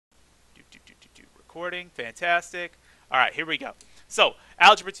recording. Fantastic. All right, here we go. So,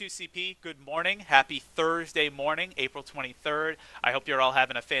 Algebra 2 CP, good morning. Happy Thursday morning, April 23rd. I hope you're all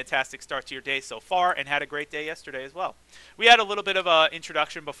having a fantastic start to your day so far and had a great day yesterday as well. We had a little bit of an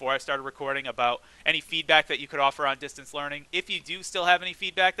introduction before I started recording about any feedback that you could offer on distance learning. If you do still have any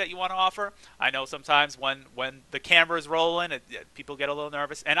feedback that you want to offer, I know sometimes when the camera is rolling, people get a little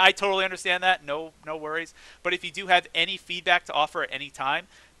nervous, and I totally understand that. No worries. But if you do have any feedback to offer at any time,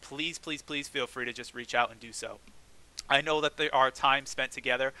 please feel free to just reach out and do so. I know that our time spent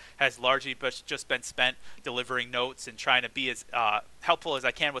together has largely just been spent delivering notes and trying to be as helpful as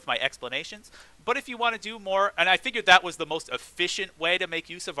I can with my explanations. But if you want to do more, and I figured that was the most efficient way to make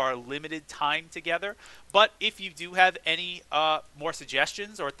use of our limited time together. But if you do have any more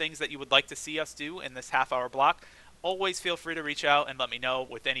suggestions or things that you would like to see us do in this half-hour block, always feel free to reach out and let me know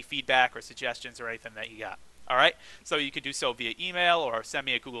with any feedback or suggestions or anything that you got. All right? So you could do so via email or send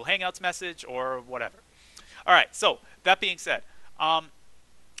me a Google Hangouts message or whatever. All right, so that being said, a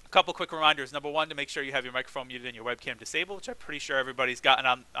couple quick reminders. Number one, to make sure you have your microphone muted and your webcam disabled, which I'm pretty sure everybody's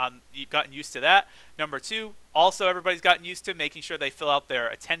gotten used to that. Number two, also everybody's gotten used to making sure they fill out their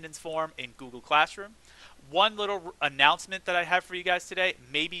attendance form in Google Classroom. One little announcement that I have for you guys today,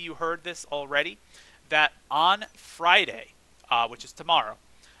 maybe you heard this already, that on Friday, which is tomorrow,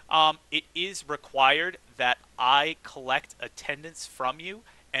 it is required that I collect attendance from you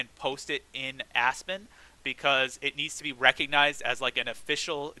and post it in Aspen, because it needs to be recognized as like an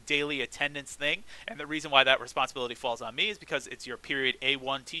official daily attendance thing. And the reason why that responsibility falls on me is because it's your period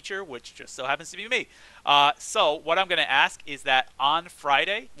A1 teacher, which just so happens to be me. So what I'm going to ask is that on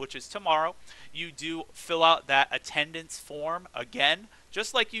Friday, which is tomorrow, you do fill out that attendance form again,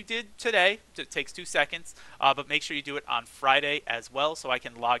 just like you did today. It takes 2 seconds, but make sure you do it on Friday as well so I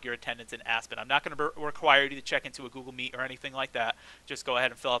can log your attendance in Aspen. I'm not going to require you to check into a Google Meet or anything like that. Just go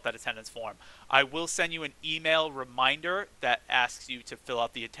ahead and fill out that attendance form. I will send you an email reminder that asks you to fill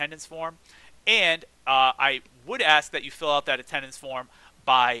out the attendance form, and I would ask that you fill out that attendance form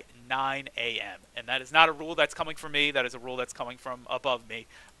by 9 a.m. And that is not a rule that's coming from me. That is a rule that's coming from above me.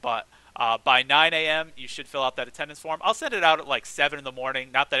 But by 9 a.m., you should fill out that attendance form. I'll send it out at like 7 in the morning.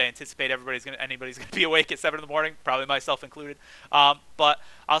 Not that I anticipate anybody's going to be awake at 7 in the morning, probably myself included. But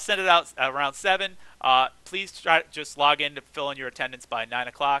I'll send it out around 7. Please try to just log in to fill in your attendance by 9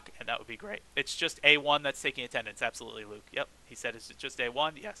 o'clock, and that would be great. It's just A1 that's taking attendance. Absolutely, Luke. Yep, he said it's just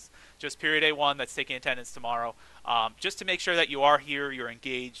A1. Yes, just period A1 that's taking attendance tomorrow. Just to make sure that you are here, you're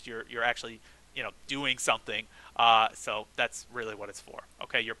engaged, you're actually doing something. So that's really what it's for.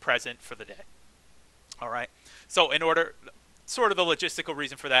 Okay, you're present for the day. All right. So sort of the logistical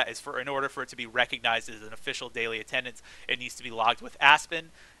reason for that is in order for it to be recognized as an official daily attendance, it needs to be logged with Aspen.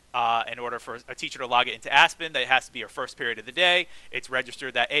 In order for a teacher to log it into Aspen, that has to be your first period of the day. It's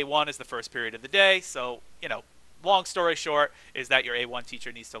registered that A1 is the first period of the day. So, long story short is that your A1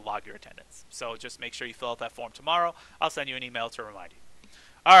 teacher needs to log your attendance. So just make sure you fill out that form tomorrow. I'll send you an email to remind you.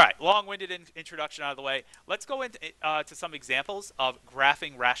 All right, long-winded introduction out of the way. Let's go into to some examples of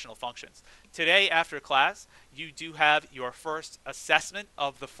graphing rational functions. Today, after class, you do have your first assessment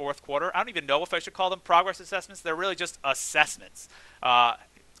of the fourth quarter. I don't even know if I should call them progress assessments. They're really just assessments.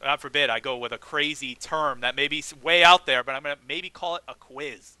 God forbid I go with a crazy term that may be way out there, but I'm going to maybe call it a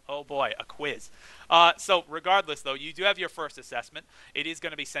quiz. Oh boy, a quiz. So regardless, though, you do have your first assessment. It is going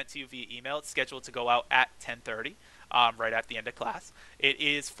to be sent to you via email. It's scheduled to go out at 10:30. Right at the end of class. It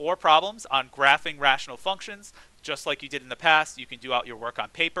is 4 problems on graphing rational functions. Just like you did in the past, you can do out your work on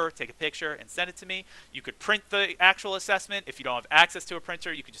paper, take a picture, and send it to me. You could print the actual assessment. If you don't have access to a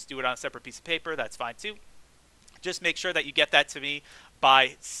printer, you could just do it on a separate piece of paper. That's fine too. Just make sure that you get that to me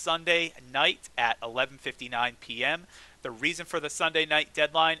by Sunday night at 11:59 p.m. The reason for the Sunday night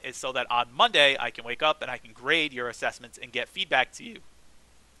deadline is so that on Monday I can wake up and I can grade your assessments and get feedback to you,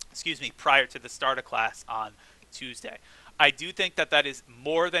 prior to the start of class on Tuesday. I do think that is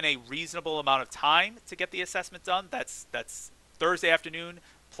more than a reasonable amount of time to get the assessment done. That's Thursday afternoon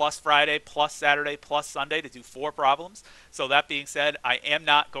plus Friday plus Saturday plus Sunday to do 4 problems. So that being said, I am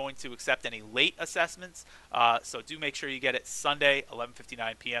not going to accept any late assessments. So do make sure you get it Sunday,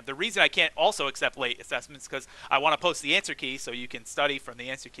 11:59 p.m. The reason I can't also accept late assessments is because I want to post the answer key so you can study from the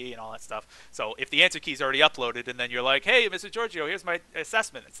answer key and all that stuff. So if the answer key is already uploaded and then you're like, hey, Mr. Giorgio, here's my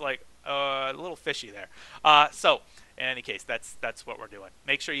assessment, it's like a little fishy there. So in any case, that's what we're doing.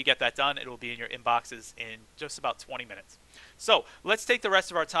 Make sure you get that done. It will be in your inboxes in just about 20 minutes. So let's take the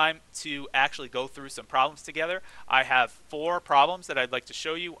rest of our time to actually go through some problems together. I have 4 problems that I'd like to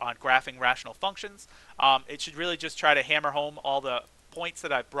show you on graphing rational functions. It should really just try to hammer home all the points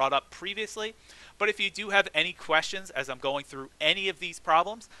that I've brought up previously. But if you do have any questions as I'm going through any of these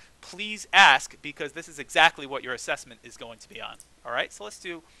problems, please ask, because this is exactly what your assessment is going to be on. All right, so let's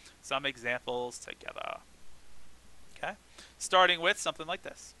do some examples together. Okay, starting with something like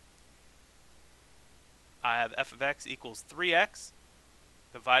this. I have f of x equals 3x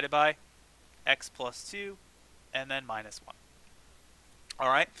divided by x plus 2 and then minus 1. All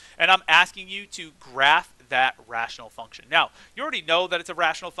right, and I'm asking you to graph that rational function. Now, you already know that it's a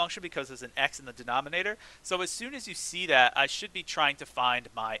rational function because there's an x in the denominator. So as soon as you see that, I should be trying to find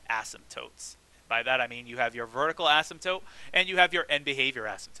my asymptotes. By that I mean you have your vertical asymptote and you have your end behavior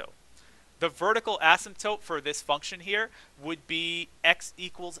asymptote. The vertical asymptote for this function here would be x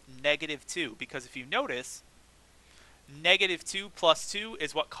equals -2, because if you notice, -2 plus 2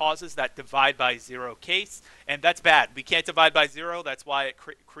 is what causes that divide by 0 case, and that's bad. We can't divide by 0. That's why it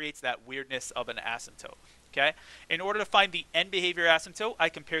creates that weirdness of an asymptote. Okay? In order to find the end behavior asymptote, I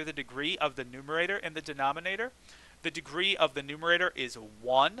compare the degree of the numerator and the denominator. The degree of the numerator is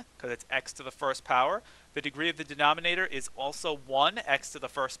 1, because it's x to the first power. The degree of the denominator is also 1, x to the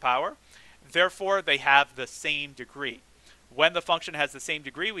first power. Therefore, they have the same degree. When the function has the same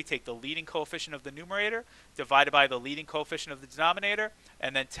degree, we take the leading coefficient of the numerator divided by the leading coefficient of the denominator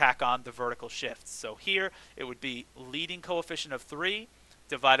and then tack on the vertical shifts. So here it would be leading coefficient of 3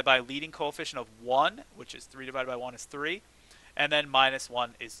 divided by leading coefficient of 1, which is 3 divided by 1 is 3, and then minus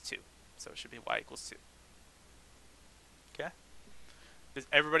 1 is 2. So it should be y equals 2. Okay? Does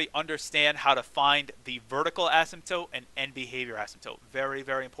everybody understand how to find the vertical asymptote and end behavior asymptote? Very,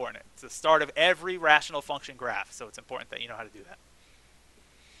 very important. It's the start of every rational function graph, so it's important that you know how to do that.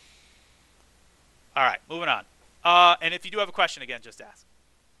 All right, moving on. And if you do have a question, again, just ask.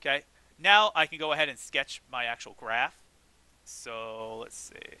 Okay? Now I can go ahead and sketch my actual graph. So let's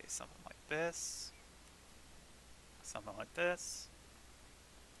see, something like this. Something like this.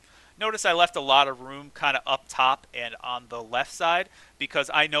 Notice I left a lot of room kind of up top and on the left side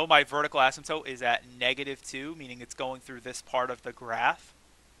because I know my vertical asymptote is at -2, meaning it's going through this part of the graph.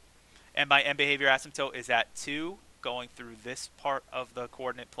 And my end behavior asymptote is at 2, going through this part of the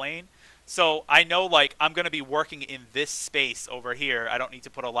coordinate plane. So I know, like, I'm going to be working in this space over here. I don't need to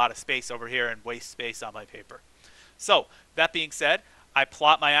put a lot of space over here and waste space on my paper. So that being said, I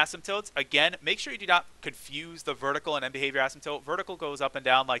plot my asymptotes. Again, make sure you do not confuse the vertical and end behavior asymptote. Vertical goes up and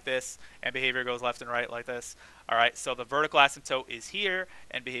down like this. End behavior goes left and right like this. All right, so the vertical asymptote is here.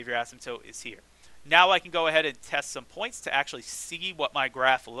 End behavior asymptote is here. Now I can go ahead and test some points to actually see what my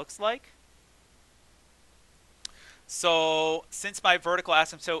graph looks like. So since my vertical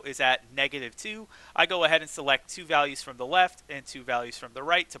asymptote is at -2, I go ahead and select 2 values from the left and 2 values from the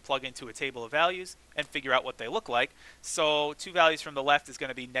right to plug into a table of values and figure out what they look like. So 2 values from the left is going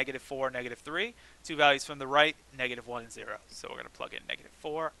to be -4, -3. 2 values from the right, -1 and 0. So we're going to plug in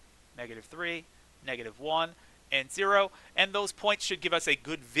 -4, -3, -1, and 0. And those points should give us a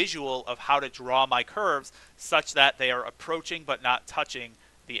good visual of how to draw my curves such that they are approaching but not touching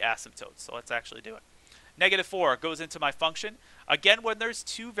the asymptote. So let's actually do it. -4 goes into my function. Again, when there's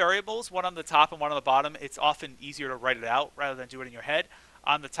 2 variables, one on the top and one on the bottom, it's often easier to write it out rather than do it in your head.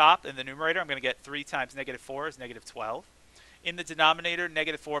 On the top, in the numerator, I'm going to get 3 times -4 is -12. In the denominator,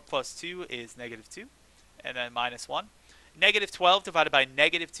 -4 plus 2 is -2, and then minus 1. -12 divided by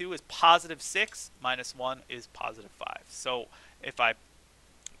 -2 is +6, minus 1 is +5. So if I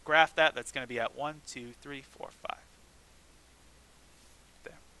graph that, that's going to be at 1, 2, 3, 4, 5.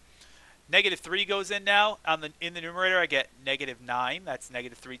 -3 goes in now. In the numerator, I get -9. That's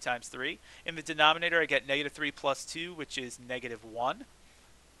 -3 times 3. In the denominator, I get -3 plus 2, which is -1.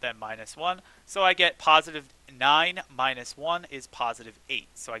 Then minus 1. So I get +9 minus 1 is +8.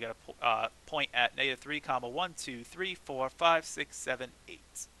 So I get a point at -3, 1, 2, 3, 4, 5, 6, 7,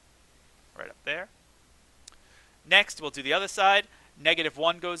 8. Right up there. Next, we'll do the other side.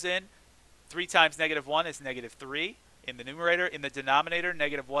 -1 goes in. 3 times -1 is -3. In the numerator. In the denominator,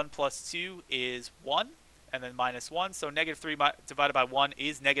 -1 plus 2 is 1, and then minus 1. So -3 divided by 1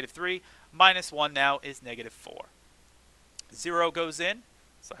 is -3. Minus 1 now is -4. 0 goes in.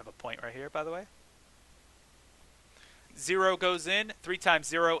 So I have a point right here, by the way. 0 goes in. 3 times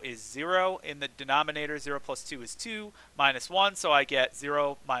 0 is 0. In the denominator, 0 plus 2 is 2. Minus 1. So I get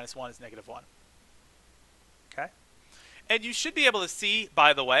 0 minus 1 is -1. Okay. And you should be able to see,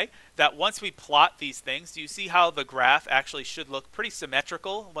 by the way, that once we plot these things, do you see how the graph actually should look pretty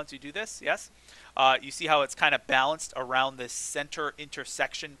symmetrical once you do this? Yes? You see how it's kind of balanced around this center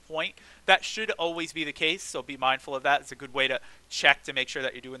intersection point. That should always be the case, so be mindful of that. It's a good way to check to make sure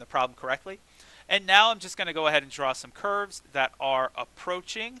that you're doing the problem correctly. And now I'm just going to go ahead and draw some curves that are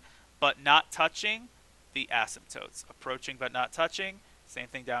approaching but not touching the asymptotes. Approaching but not touching. Same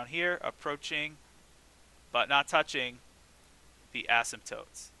thing down here. Approaching but not touching the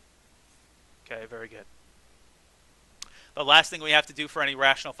asymptotes. Okay, very good. The last thing we have to do for any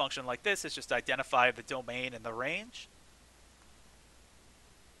rational function like this is just identify the domain and the range.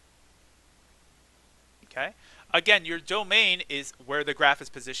 Okay. Again, your domain is where the graph is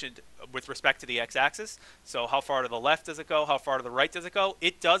positioned with respect to the x-axis. So how far to the left does it go? How far to the right does it go?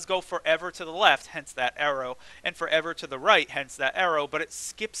 It does go forever to the left, hence that arrow, and forever to the right, hence that arrow, but it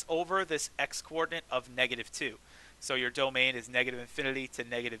skips over this x-coordinate of -2. So your domain is -infinity to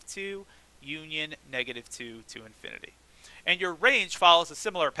 -2, union -2 to infinity. And your range follows a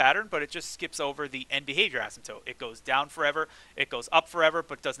similar pattern, but it just skips over the end behavior asymptote. It goes down forever, it goes up forever,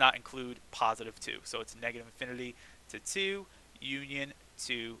 but does not include +2. So it's -infinity to 2, union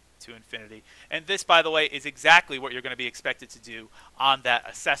 2 to infinity. And this, by the way, is exactly what you're going to be expected to do on that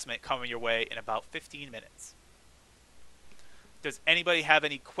assessment coming your way in about 15 minutes. Does anybody have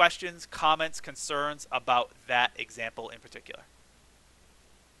any questions, comments, concerns about that example in particular?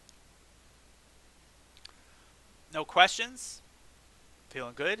 No questions?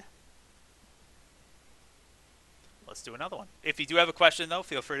 Feeling good? Let's do another one. If you do have a question, though,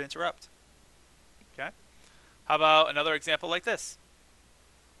 feel free to interrupt. Okay. How about another example like this?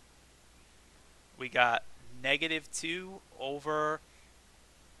 We got -2 over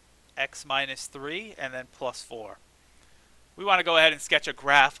x minus 3 and then +4. We want to go ahead and sketch a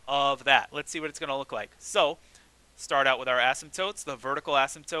graph of that. Let's see what it's going to look like. So, start out with our asymptotes, the vertical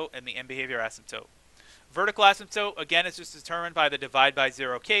asymptote and the end behavior asymptote. Vertical asymptote, again, is just determined by the divide by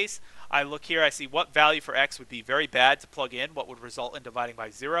 0 case. I look here, I see what value for x would be very bad to plug in, what would result in dividing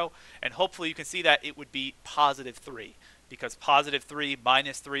by 0, and hopefully you can see that it would be +3, because +3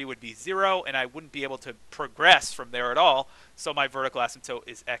 minus 3 would be 0, and I wouldn't be able to progress from there at all, so my vertical asymptote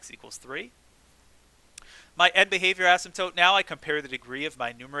is x equals 3. My end behavior asymptote, now I compare the degree of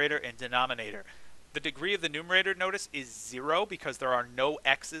my numerator and denominator. The degree of the numerator, notice, is 0 because there are no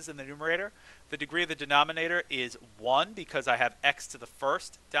x's in the numerator. The degree of the denominator is 1 because I have x to the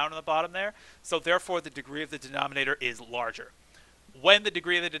first down on the bottom there. So therefore, the degree of the denominator is larger. When the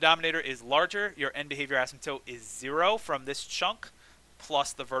degree of the denominator is larger, your end behavior asymptote is 0 from this chunk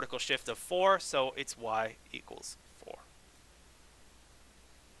plus the vertical shift of 4. So it's y equals 4.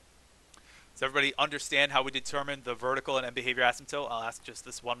 Does everybody understand how we determine the vertical and end behavior asymptote? I'll ask just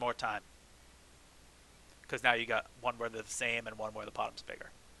this one more time, because now you got one where they're the same and one where the bottom's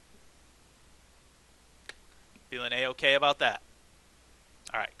bigger. Feeling A-okay about that?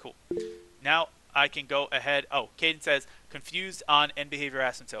 All right, cool. Now I can go ahead. Oh, Caden says, confused on end behavior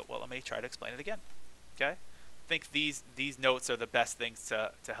asymptote. Well, let me try to explain it again. Okay? I think these notes are the best things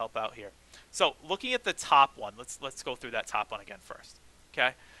to help out here. So looking at the top one, let's go through that top one again first.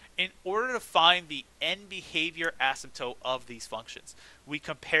 Okay? In order to find the end behavior asymptote of these functions, we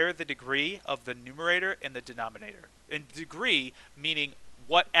compare the degree of the numerator and the denominator. And degree meaning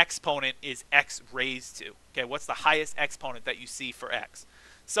what exponent is x raised to. Okay, what's the highest exponent that you see for x?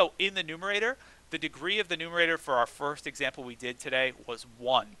 So in the numerator, the degree of the numerator for our first example we did today was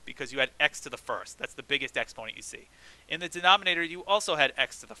 1 because you had x to the first. That's the biggest exponent you see. In the denominator, you also had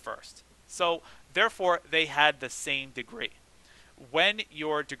x to the first. So therefore, they had the same degree. When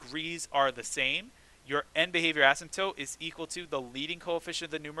your degrees are the same, your end behavior asymptote is equal to the leading coefficient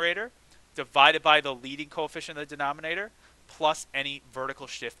of the numerator divided by the leading coefficient of the denominator plus any vertical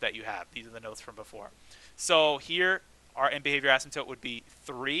shift that you have. These are the notes from before. So here, our end behavior asymptote would be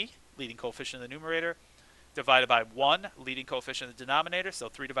 3, leading coefficient of the numerator, divided by 1, leading coefficient of the denominator. So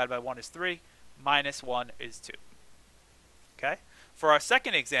 3 divided by 1 is 3, minus 1 is 2. Okay? For our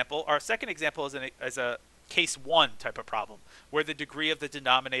second example is a case 1 type of problem, where the degree of the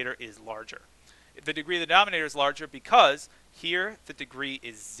denominator is larger. The degree of the denominator is larger because here the degree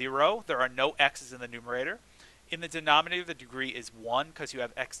is 0. There are no x's in the numerator. In the denominator, the degree is 1 because you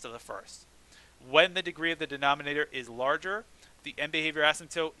have x to the first. When the degree of the denominator is larger, the end behavior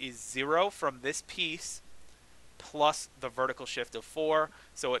asymptote is 0 from this piece plus the vertical shift of 4.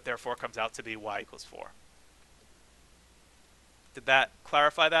 So it therefore comes out to be y equals 4. Did that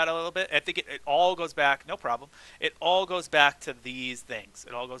clarify that a little bit? I think it all goes back, no problem. It all goes back to these things.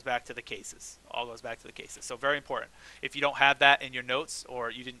 It all goes back to the cases. All goes back to the cases. So very important. If you don't have that in your notes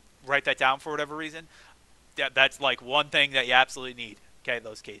or you didn't write that down for whatever reason, that's like one thing that you absolutely need. Okay,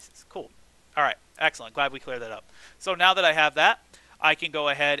 those cases. Cool. All right, excellent. Glad we cleared that up. So now that I have that, I can go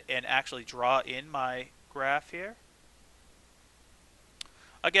ahead and actually draw in my graph here.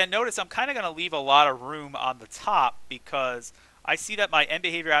 Again, notice I'm kind of going to leave a lot of room on the top because I see that my end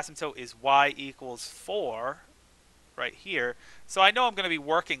behavior asymptote is y equals 4 right here. So I know I'm going to be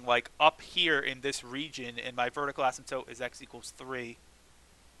working like up here in this region, and my vertical asymptote is x equals 3.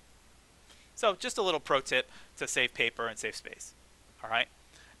 So just a little pro tip to save paper and save space. All right.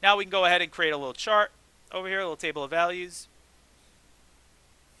 Now we can go ahead and create a little chart over here, a little table of values.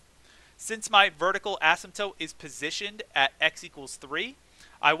 Since my vertical asymptote is positioned at x equals 3,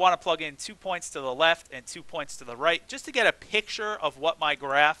 I want to plug in 2 points to the left and 2 points to the right just to get a picture of what my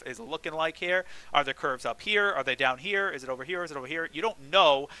graph is looking like here. Are the curves up here? Are they down here? Is it over here? Is it over here? You don't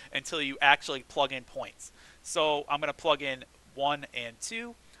know until you actually plug in points. So I'm going to plug in 1 and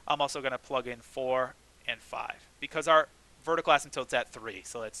 2. I'm also going to plug in 4 and 5 because our vertical asymptote's at 3.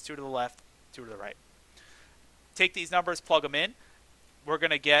 So that's 2 to the left, 2 to the right. Take these numbers, plug them in. We're going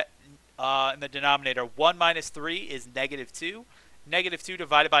to get in the denominator 1 minus 3 is negative 2. Negative 2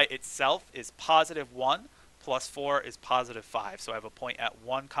 divided by itself is positive 1 plus 4 is positive 5. So I have a point at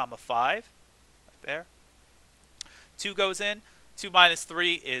 1 comma 5 right there. 2 goes in. 2 minus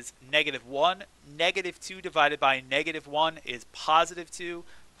 3 is negative 1. Negative 2 divided by negative 1 is positive 2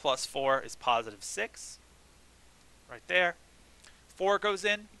 plus 4 is positive 6 right there. 4 goes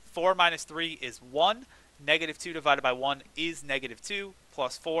in. 4 minus 3 is 1. Negative 2 divided by 1 is negative 2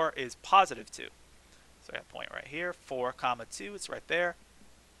 plus 4 is positive 2. So I have a point right here, 4 comma 2, it's right there.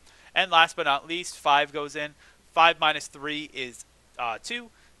 And last but not least, 5 goes in. 5 minus 3 is 2.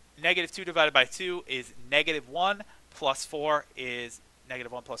 Negative 2 divided by 2 is negative 1 plus 4 is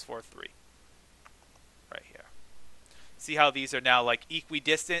negative 1 plus 4, 3. Right here. See how these are now like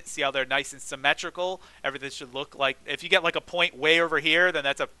equidistant? See how they're nice and symmetrical? Everything should look like, if you get like a point way over here, then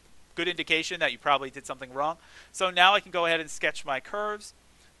that's a good indication that you probably did something wrong. So now I can go ahead and sketch my curves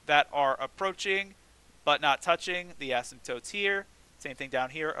that are approaching but not touching the asymptotes here. Same thing down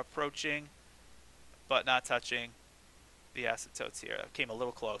here, approaching but not touching the asymptotes here. That came a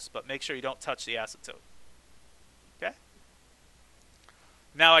little close, but make sure you don't touch the asymptote. Okay?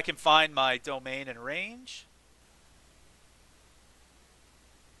 Now I can find my domain and range.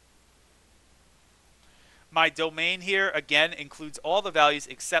 My domain here, again, includes all the values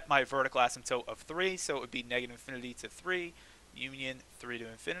except my vertical asymptote of 3. So it would be negative infinity to 3, union 3 to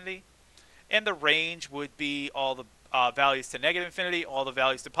infinity. And the range would be all the values to negative infinity, all the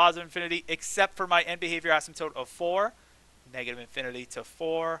values to positive infinity, except for my end behavior asymptote of 4, negative infinity to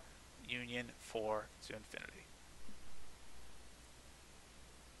 4, union 4 to infinity.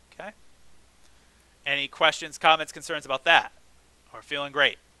 Okay? Any questions, comments, concerns about that? Or feeling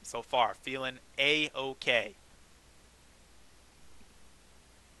great? So far, feeling A-okay.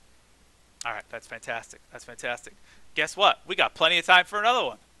 All right, that's fantastic. That's fantastic. Guess what? We got plenty of time for another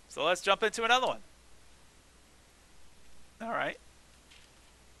one. So let's jump into another one. All right.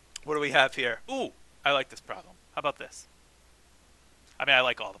 What do we have here? Ooh, I like this problem. How about this? I mean, I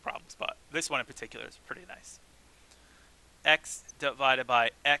like all the problems, but this one in particular is pretty nice. X divided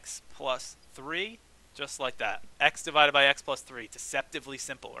by x plus 3. Just like that. X divided by x plus 3. Deceptively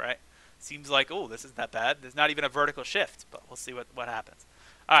simple, right? Seems like, oh, this isn't that bad. There's not even a vertical shift, but we'll see what happens.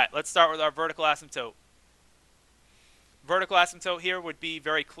 All right, let's start with our vertical asymptote. Vertical asymptote here would be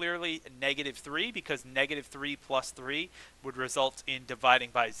very clearly negative 3 because negative 3 plus 3 would result in dividing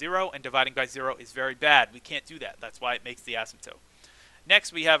by 0, and dividing by 0 is very bad. We can't do that. That's why it makes the asymptote.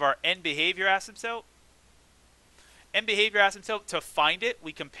 Next, we have our end behavior asymptote. End behavior asymptote, to find it,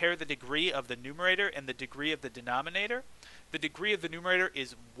 we compare the degree of the numerator and the degree of the denominator. The degree of the numerator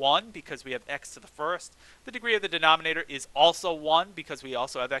is 1 because we have x to the first. The degree of the denominator is also 1 because we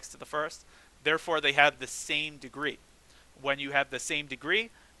also have x to the first. Therefore, they have the same degree. When you have the same degree,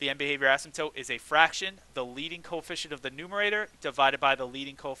 the end behavior asymptote is a fraction, the leading coefficient of the numerator divided by the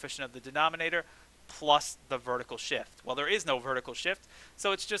leading coefficient of the denominator plus the vertical shift. Well, there is no vertical shift,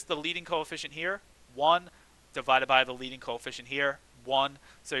 so it's just the leading coefficient here, 1, divided by the leading coefficient here, 1.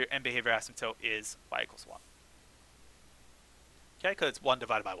 So your end behavior asymptote is y equals 1. Okay, because it's 1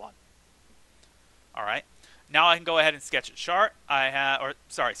 divided by 1. All right. Now I can go ahead and sketch a chart.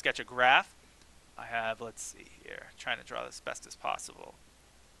 Sketch a graph. I have, let's see here, trying to draw this best as possible.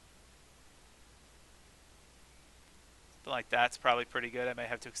 Something like that's probably pretty good. I may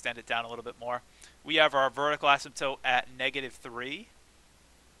have to extend it down a little bit more. We have our vertical asymptote at negative 3.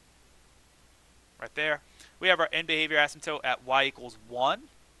 Right there. We have our end behavior asymptote at y equals 1.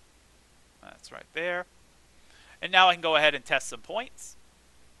 That's right there. And now I can go ahead and test some points.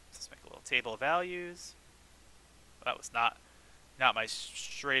 Let's make a little table of values. That was not my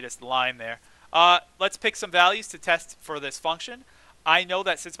straightest line there. Let's pick some values to test for this function. I know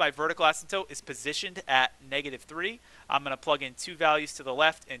that since my vertical asymptote is positioned at negative 3, I'm going to plug in 2 values to the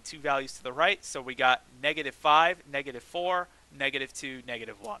left and 2 values to the right. So we got negative 5, negative 4, negative 2,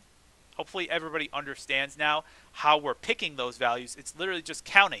 negative 1. Hopefully everybody understands now how we're picking those values. It's literally just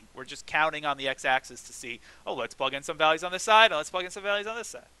counting. We're just counting on the x-axis to see, oh, let's plug in some values on this side, and let's plug in some values on this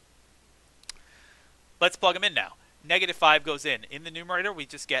side. Let's plug them in now. Negative 5 goes in. In the numerator, we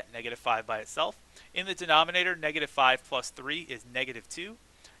just get negative 5 by itself. In the denominator, negative 5 plus 3 is negative 2.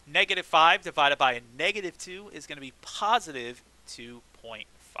 Negative 5 divided by a negative 2 is going to be positive 2.5,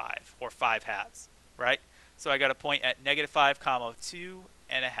 or 5 halves, right? So I got a point at negative 5 comma 2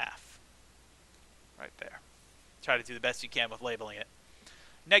 and a half, right there. Try to do the best you can with labeling it.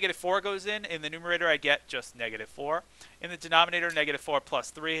 Negative 4 goes in. In the numerator, I get just negative 4. In the denominator, negative 4 plus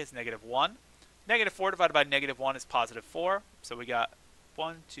 3 is negative 1. Negative 4 divided by negative 1 is positive 4. So we got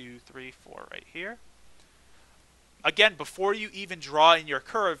 1, 2, 3, 4 right here. Again, before you even draw in your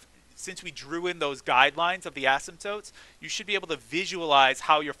curve, since we drew in those guidelines of the asymptotes, you should be able to visualize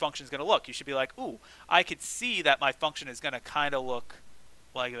how your function is going to look. You should be like, ooh, I could see that my function is going to kind of look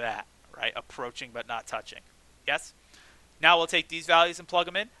like that, right? Approaching but not touching. Yes? Now we'll take these values and plug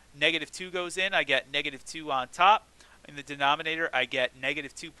them in. Negative 2 goes in. I get negative 2 on top. In the denominator, I get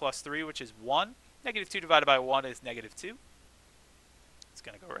negative 2 plus 3, which is 1. Negative 2 divided by 1 is negative 2. It's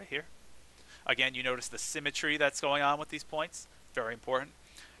going to go right here. Again, you notice the symmetry that's going on with these points. Very important.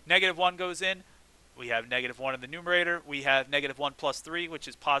 Negative 1 goes in. We have negative 1 in the numerator. We have negative 1 plus 3, which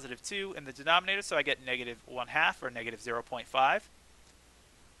is positive 2 in the denominator. So I get negative 1/2, or negative 0.5.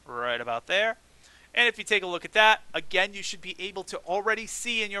 Right about there. And if you take a look at that, again, you should be able to already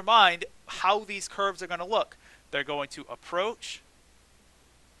see in your mind how these curves are going to look. They're going to approach,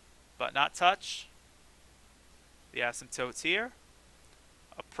 but not touch. The asymptotes here.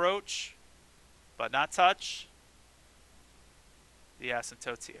 Approach, but not touch. The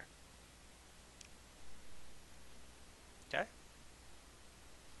asymptotes here. Okay?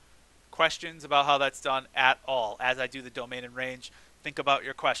 Questions about how that's done at all? As I do the domain and range, think about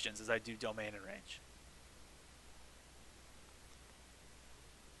your questions as I do domain and range.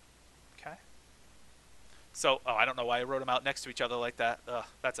 Okay? So, I don't know why I wrote them out next to each other like that.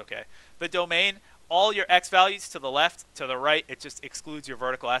 That's okay. The domain, all your x values to the left, to the right, it just excludes your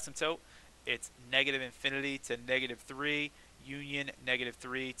vertical asymptote. It's negative infinity to negative 3, union negative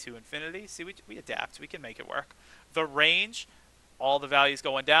 3 to infinity. See, we adapt. We can make it work. The range, all the values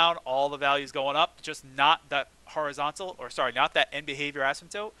going down, all the values going up, just not that horizontal, or sorry, not that end behavior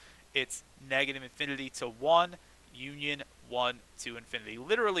asymptote. It's negative infinity to 1, union 1 to infinity.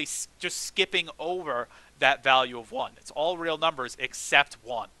 Literally just skipping over that value of 1. It's all real numbers except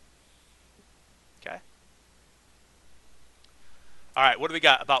 1. Okay? All right, what do we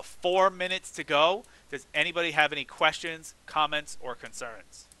got? About 4 minutes to go. Does anybody have any questions, comments, or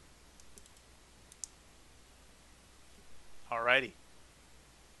concerns? All righty.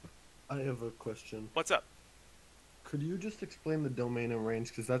 I have a question. What's up? Could you just explain the domain and range?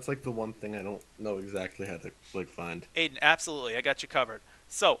 Because that's like the one thing I don't know exactly how to find. Aiden, absolutely. I got you covered.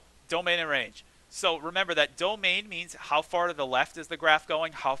 So, domain and range. So remember that domain means how far to the left is the graph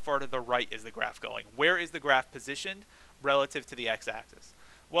going, how far to the right is the graph going. Where is the graph positioned relative to the x-axis?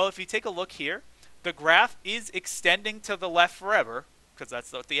 Well, if you take a look here, the graph is extending to the left forever, because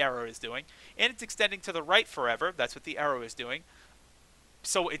that's what the arrow is doing, and it's extending to the right forever, that's what the arrow is doing.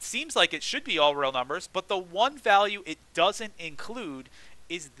 So it seems like it should be all real numbers, but the one value it doesn't include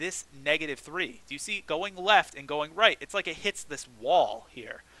is this negative 3. Do you see going left and going right? It's like it hits this wall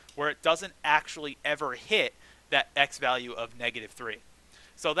here, where it doesn't actually ever hit that x value of negative 3.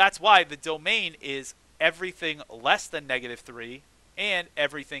 So that's why the domain is everything less than negative 3 and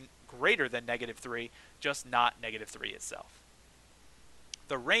everything greater than negative 3, just not negative 3 itself.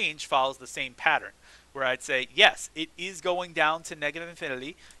 The range follows the same pattern, where I'd say, yes, it is going down to negative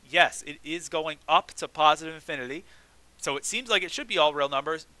infinity. Yes, it is going up to positive infinity. So it seems like it should be all real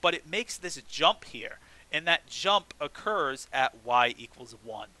numbers, but it makes this jump here. And that jump occurs at y equals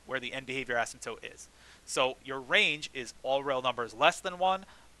 1, where the end behavior asymptote is. So your range is all real numbers less than 1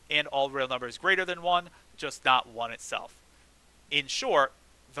 and all real numbers greater than 1, just not 1 itself. In short,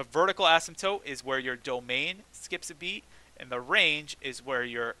 the vertical asymptote is where your domain skips a beat, and the range is where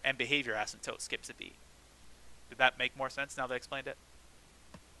your end behavior asymptote skips a beat. Did that make more sense now that I explained it?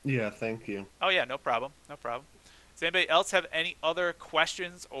 Yeah, thank you. Oh yeah, no problem. No problem. Does anybody else have any other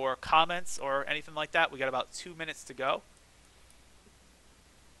questions or comments or anything like that? We got about 2 minutes to go.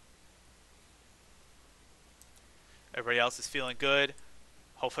 Everybody else is feeling good.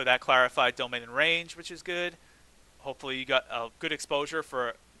 Hopefully that clarified domain and range, which is good. Hopefully you got a good exposure for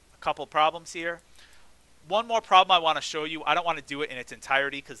a couple problems here. One more problem I want to show you. I don't want to do it in its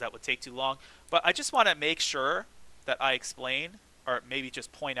entirety because that would take too long. But I just want to make sure that I explain, or maybe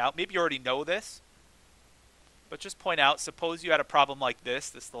just point out. Maybe you already know this, but just point out, suppose you had a problem like this.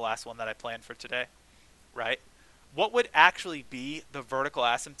 This is the last one that I planned for today, right? What would actually be the vertical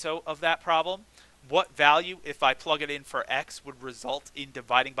asymptote of that problem? What value, if I plug it in for x, would result in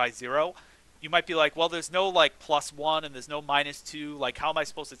dividing by 0? you might be like, well, there's no like +1 and there's no -2. Like, how am I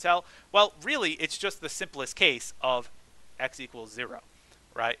supposed to tell? Well, really, it's just the simplest case of x equals 0,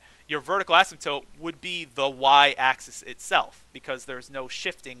 right? Your vertical asymptote would be the y-axis itself because there's no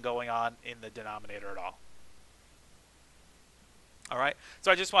shifting going on in the denominator at all. All right,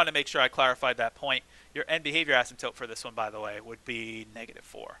 so I just wanted to make sure I clarified that point. Your end behavior asymptote for this one, by the way, would be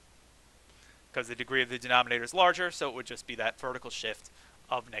 -4 because the degree of the denominator is larger, so it would just be that vertical shift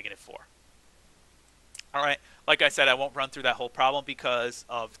of -4. All right, like I said, I won't run through that whole problem because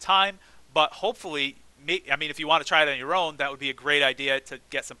of time, but hopefully, I mean, if you want to try it on your own, that would be a great idea to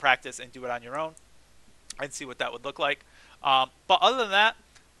get some practice and do it on your own and see what that would look like. But other than that,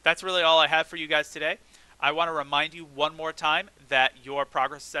 that's really all I have for you guys today. I want to remind you one more time that your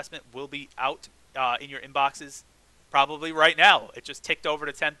progress assessment will be out in your inboxes probably right now. It just ticked over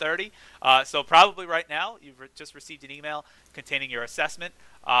to 10:30. So probably right now, you've just received an email containing your assessment.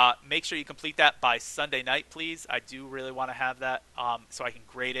 Make sure you complete that by Sunday night, please. I do really want to have that so I can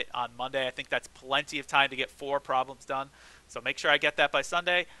grade it on Monday. I think that's plenty of time to get 4 problems done. So make sure I get that by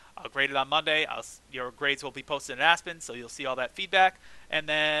Sunday. I'll grade it on Monday. Your grades will be posted in Aspen, so you'll see all that feedback. And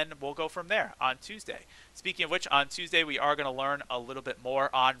then we'll go from there on Tuesday. Speaking of which, on Tuesday we are going to learn a little bit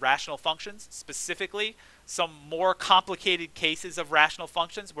more on rational functions, specifically some more complicated cases of rational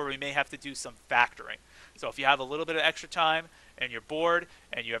functions where we may have to do some factoring. So if you have a little bit of extra time and you're bored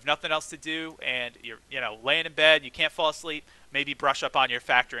and you have nothing else to do and you're laying in bed and you can't fall asleep, maybe brush up on your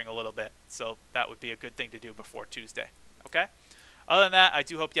factoring a little bit. So that would be a good thing to do before Tuesday. Okay? Other than that, I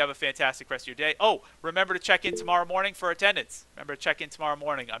do hope you have a fantastic rest of your day. Oh, remember to check in tomorrow morning for attendance. Remember to check in tomorrow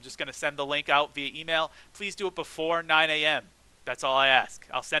morning. I'm just going to send the link out via email. Please do it before 9 a.m. That's all I ask.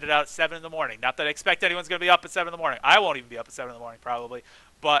 I'll send it out at 7 in the morning. Not that I expect anyone's going to be up at 7 in the morning. I won't even be up at 7 in the morning probably.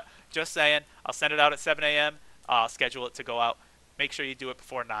 But just saying, I'll send it out at 7 a.m. I'll schedule it to go out. Make sure you do it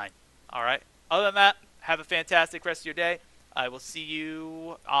before 9. All right? Other than that, have a fantastic rest of your day. I will see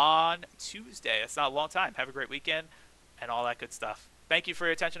you on Tuesday. It's not a long time. Have a great weekend and all that good stuff. Thank you for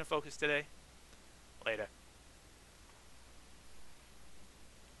your attention and focus today. Later.